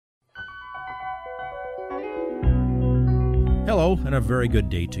Hello, and a very good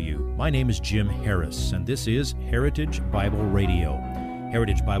day to you. My name is Jim Harris, and this is Heritage Bible Radio.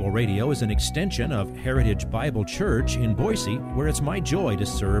 Heritage Bible Radio is an extension of Heritage Bible Church in Boise, where it's my joy to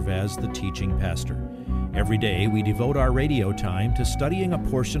serve as the teaching pastor. Every day, we devote our radio time to studying a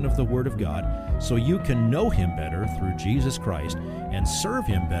portion of the Word of God so you can know Him better through Jesus Christ and serve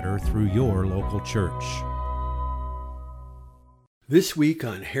Him better through your local church. This week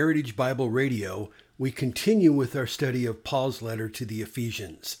on Heritage Bible Radio, we continue with our study of Paul's letter to the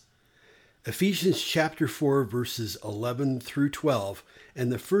Ephesians. Ephesians chapter 4, verses 11 through 12,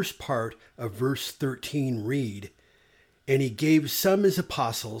 and the first part of verse 13 read, "And he gave some as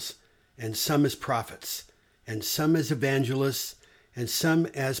apostles, and some as prophets, and some as evangelists, and some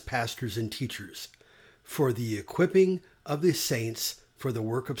as pastors and teachers, for the equipping of the saints for the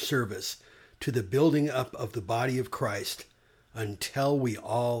work of service, to the building up of the body of Christ, until we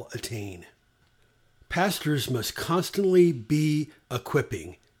all attain." Pastors must constantly be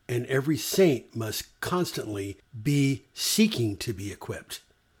equipping, and every saint must constantly be seeking to be equipped.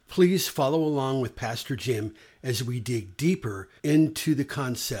 Please follow along with Pastor Jim as we dig deeper into the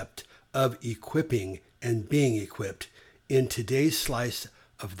concept of equipping and being equipped in today's slice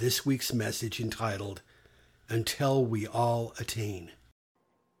of this week's message entitled, "Until We All Attain."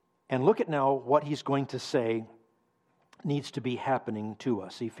 And look at now what he's going to say needs to be happening to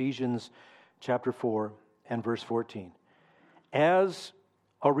us. Ephesians chapter 4 and verse 14. As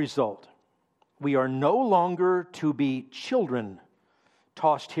a result, we are no longer to be children,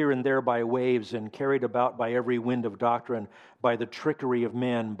 tossed here and there by waves and carried about by every wind of doctrine, by the trickery of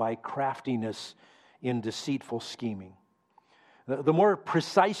men, by craftiness in deceitful scheming. The more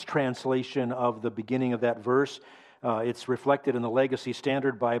precise translation of the beginning of that verse, it's reflected in the Legacy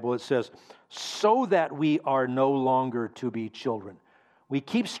Standard Bible. It says, so that we are no longer to be children. We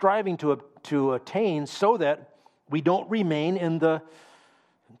keep striving to attain so that we don't remain in the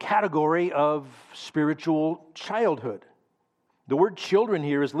category of spiritual childhood. The word children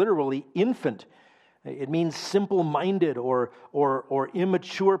here is literally infant. It means simple-minded or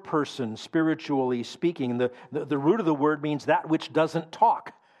immature person, spiritually speaking. The root of the word means that which doesn't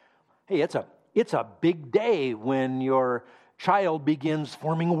talk. Hey, it's a big day when your child begins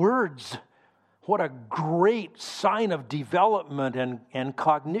forming words. What a great sign of development and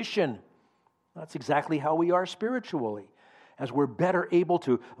cognition. That's exactly how we are spiritually. As we're better able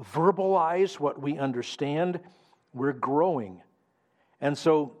to verbalize what we understand, we're growing. And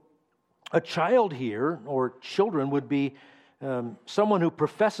so a child here, or children, would be someone who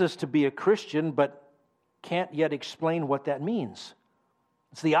professes to be a Christian but can't yet explain what that means.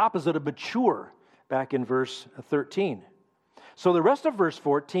 It's the opposite of mature, back in verse 13. So the rest of verse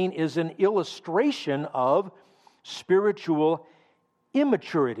 14 is an illustration of spiritual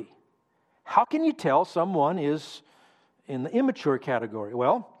immaturity. How can you tell someone is in the immature category?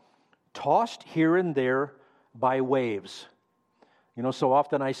 Well, tossed here and there by waves. You know, so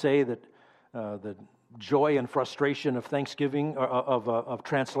often I say that the joy and frustration of Thanksgiving, of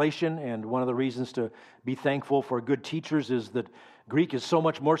translation, and one of the reasons to be thankful for good teachers is that Greek is so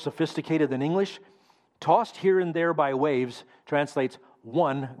much more sophisticated than English. Tossed here and there by waves translates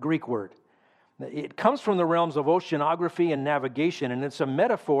one Greek word. It comes from the realms of oceanography and navigation, and it's a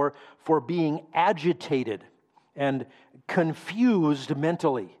metaphor for being agitated and confused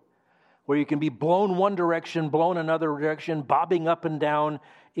mentally, where you can be blown one direction, blown another direction, bobbing up and down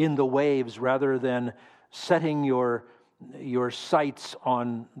in the waves rather than setting your sights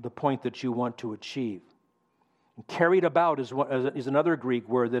on the point that you want to achieve. Carried about is another Greek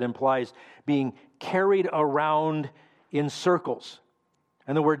word that implies being carried around in circles.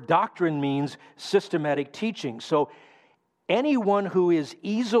 And the word doctrine means systematic teaching. So anyone who is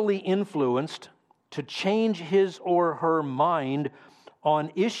easily influenced to change his or her mind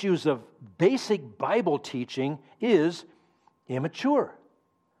on issues of basic Bible teaching is immature.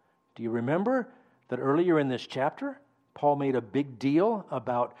 Do you remember that earlier in this chapter, Paul made a big deal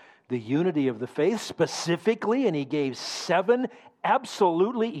about the unity of the faith specifically, and he gave 7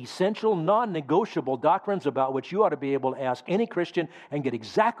 absolutely essential, non-negotiable doctrines about which you ought to be able to ask any Christian and get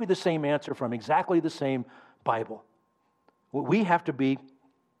exactly the same answer from exactly the same Bible. We have to be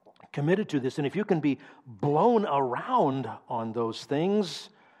committed to this, and if you can be blown around on those things,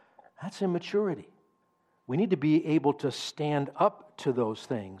 that's immaturity. We need to be able to stand up to those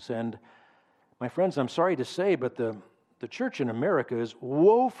things. And my friends, I'm sorry to say, but the church in America is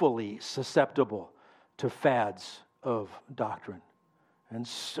woefully susceptible to fads of doctrine. And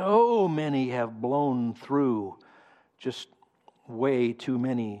so many have blown through, just way too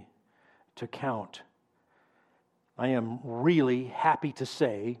many to count. I am really happy to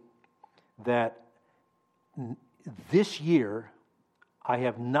say that this year, I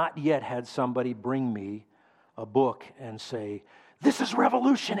have not yet had somebody bring me a book and say, "This is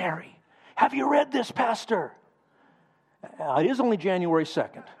revolutionary. Have you read this, Pastor?" It is only January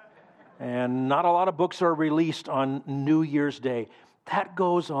 2nd, and not a lot of books are released on New Year's Day. That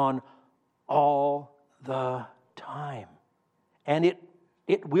goes on all the time. And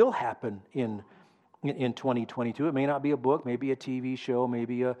it will happen in 2022. It may not be a book, maybe a TV show,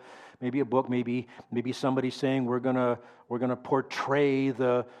 maybe a book, maybe somebody saying we're gonna portray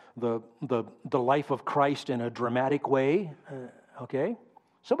the life of Christ in a dramatic way. Okay,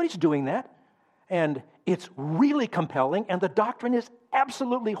 somebody's doing that, and it's really compelling, and the doctrine is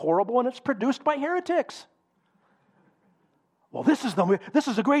absolutely horrible, and it's produced by heretics. Well, this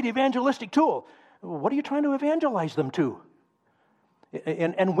is a great evangelistic tool. What are you trying to evangelize them to?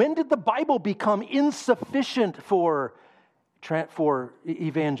 And when did the Bible become insufficient for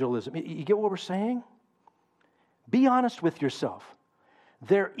evangelism? You get what we're saying? Be honest with yourself.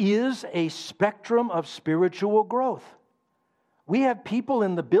 There is a spectrum of spiritual growth. We have people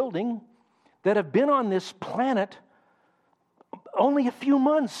in the building that have been on this planet only a few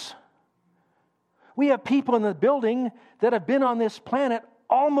months. We have people in the building that have been on this planet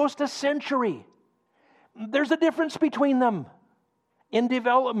almost a century. There's a difference between them in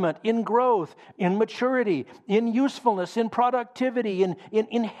development, in growth, in maturity, in usefulness, in productivity,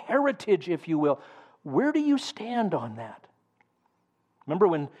 in heritage, if you will. Where do you stand on that? Remember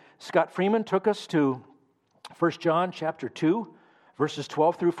when Scott Freeman took us to 1 John chapter 2, verses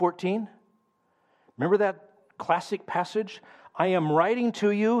 12 through 14? Remember that classic passage? "I am writing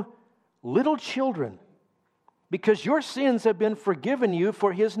to you, little children, because your sins have been forgiven you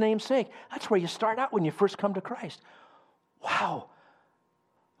for His name's sake." That's where you start out when you first come to Christ. Wow,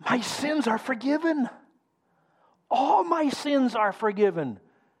 my sins are forgiven. All my sins are forgiven.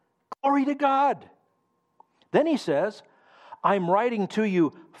 Glory to God. Then he says, "I'm writing to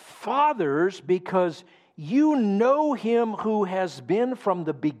you, fathers, because you know Him who has been from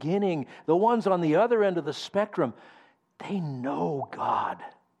the beginning." The ones on the other end of the spectrum, they know God.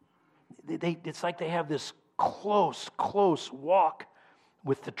 It's like they have this close walk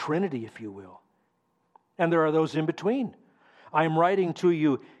with the Trinity, if you will. And there are those in between. "I'm writing to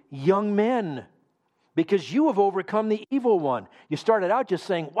you, young men, because you have overcome the evil one." You started out just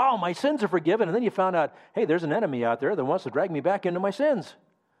saying, "Wow, my sins are forgiven," and then you found out, hey, there's an enemy out there that wants to drag me back into my sins.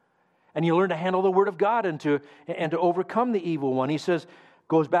 And you learn to handle the Word of God and to overcome the evil one. He says,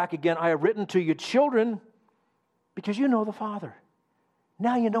 goes back again, "I have written to you, children, because you know the Father."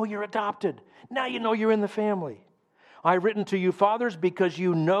 Now you know you're adopted. Now you know you're in the family. "I have written to you, fathers, because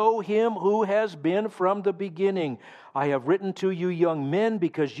you know Him who has been from the beginning. I have written to you, young men,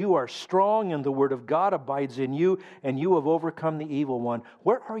 because you are strong and the Word of God abides in you, and you have overcome the evil one."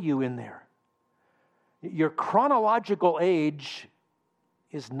 Where are you in there? Your chronological age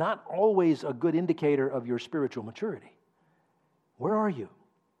is not always a good indicator of your spiritual maturity. Where are you?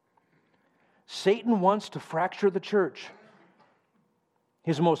 Satan wants to fracture the church.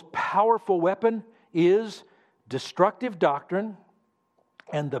 His most powerful weapon is destructive doctrine,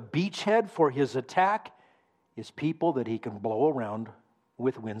 and the beachhead for his attack is people that he can blow around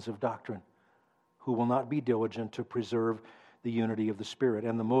with winds of doctrine, who will not be diligent to preserve the unity of the Spirit.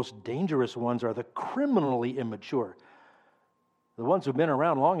 And the most dangerous ones are the criminally immature. The ones who've been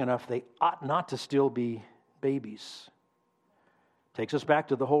around long enough, they ought not to still be babies. Takes us back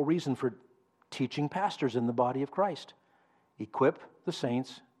to the whole reason for teaching pastors in the body of Christ. Equip the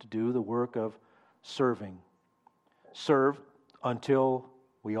saints to do the work of serving. Serve until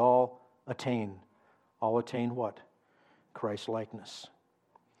we all attain. All attain what? Christ-likeness.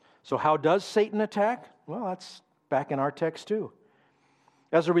 So how does Satan attack? Well, that's back in our text too.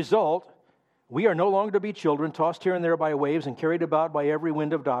 As a result, we are no longer to be children, tossed here and there by waves and carried about by every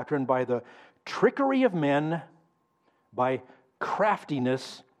wind of doctrine, by the trickery of men, by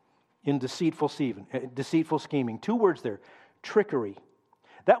craftiness in deceitful scheming. Two words there, trickery.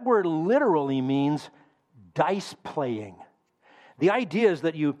 That word literally means dice playing. The idea is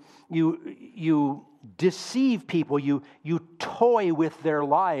that you deceive people, you toy with their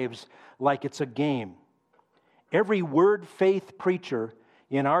lives like it's a game. Every word faith preacher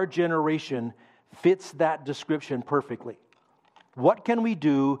in our generation fits that description perfectly. What can we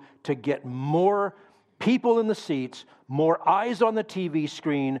do to get more people in the seats, more eyes on the TV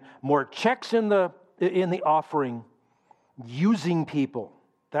screen, more checks in the offering, using people?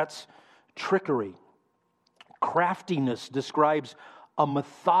 That's trickery. Craftiness describes a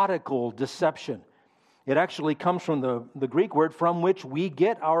methodical deception. It actually comes from the Greek word from which we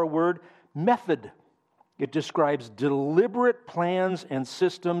get our word method. It describes deliberate plans and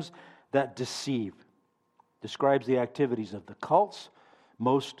systems that deceive. describes the activities of the cults,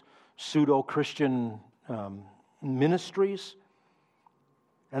 most pseudo-Christian ministries.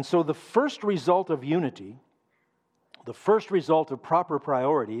 And so the first result of unity, the first result of proper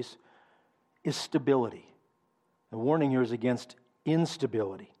priorities, is stability. The warning here is against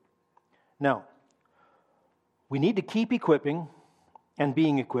instability. Now, we need to keep equipping and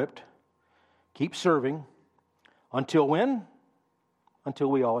being equipped, keep serving, until when?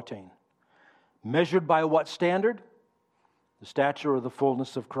 Until we all attain. Measured by what standard? The stature of the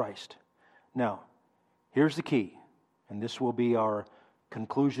fullness of Christ. Now, here's the key, and this will be our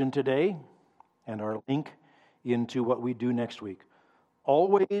conclusion today and our link into what we do next week.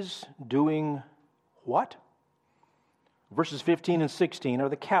 Always doing what? Verses 15 and 16 are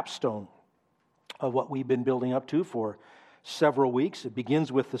the capstone of what we've been building up to for several weeks. It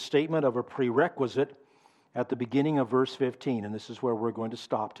begins with the statement of a prerequisite at the beginning of verse 15, and this is where we're going to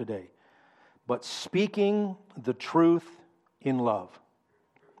stop today. But speaking the truth in love.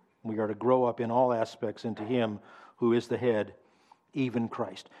 We are to grow up in all aspects into Him who is the head, even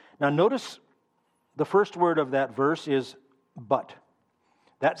Christ. Now notice the first word of that verse is but.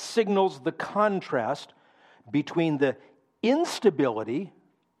 That signals the contrast between the instability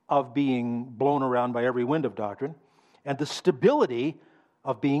of being blown around by every wind of doctrine and the stability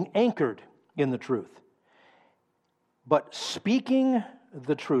of being anchored in the truth. But speaking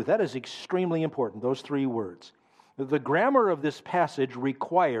the truth, that is extremely important, those three words. The grammar of this passage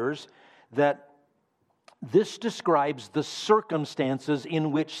requires that this describes the circumstances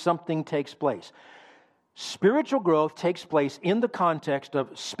in which something takes place. Spiritual growth takes place in the context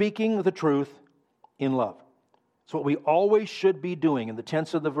of speaking the truth in love. It's what we always should be doing. And the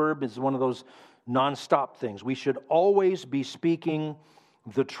tense of the verb is one of those non-stop things. We should always be speaking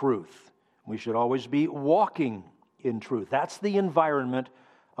the truth. We should always be walking in truth. That's the environment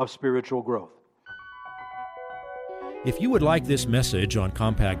of spiritual growth. If you would like this message on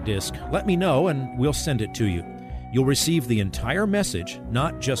compact disc, let me know and we'll send it to you. You'll receive the entire message,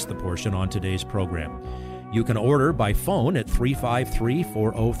 not just the portion on today's program. You can order by phone at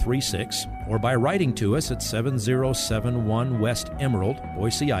 353-4036 or by writing to us at 7071 West Emerald,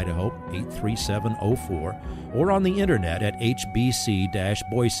 Boise, Idaho, 83704, or on the internet at hbc-boise.org.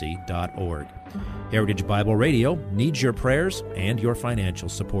 Heritage Bible Radio needs your prayers and your financial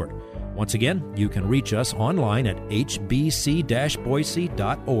support. Once again, you can reach us online at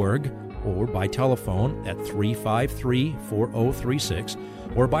hbc-boise.org or by telephone at 353-4036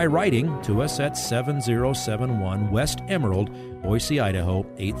 or by writing to us at 7071 West Emerald, Boise, Idaho,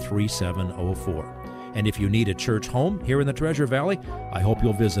 83704. And if you need a church home here in the Treasure Valley, I hope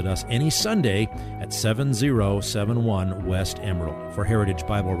you'll visit us any Sunday at 7071 West Emerald. For Heritage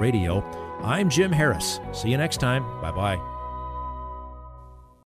Bible Radio, I'm Jim Harris. See you next time. Bye-bye.